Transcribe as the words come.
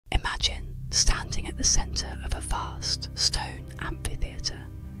standing at the centre of a vast stone amphitheater.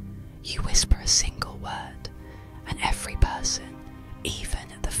 You whisper a single word, and every person,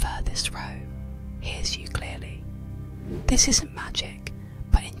 even at the furthest row, hears you clearly. This isn't magic,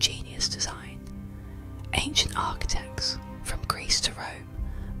 but ingenious design. Ancient architects, from Greece to Rome,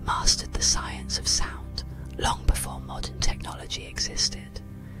 mastered the science of sound long before modern technology existed.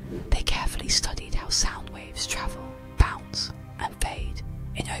 They carefully studied how sound waves travel, bounce, and fade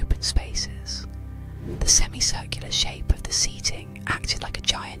in open spaces. The semicircular shape of the seating acted like a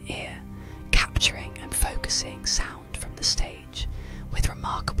giant ear, capturing and focusing sound from the stage with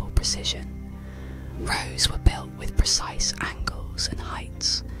remarkable precision. Rows were built with precise angles and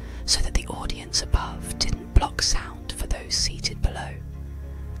heights, so that the audience above didn't block sound for those seated below.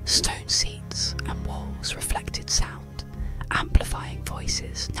 Stone seats and walls reflected sound, amplifying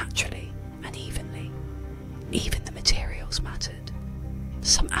voices naturally and evenly. Even the materials mattered.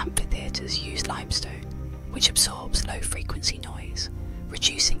 Some amphitheaters used limestone, which absorbs low-frequency noise,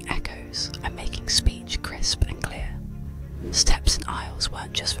 reducing echoes and making speech crisp and clear. Steps and aisles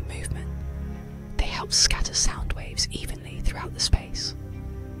weren't just for movement. They helped scatter sound waves evenly throughout the space.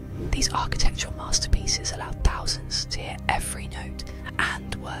 These architectural masterpieces allowed thousands to hear every note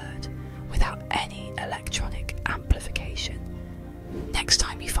and word without any electronic amplification. Next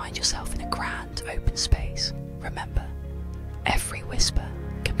time you find yourself in a grand open space, remember, every whisper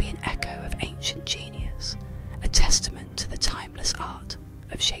can be an echo of ancient genius, a testament to the timeless art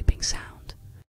of shaping sound.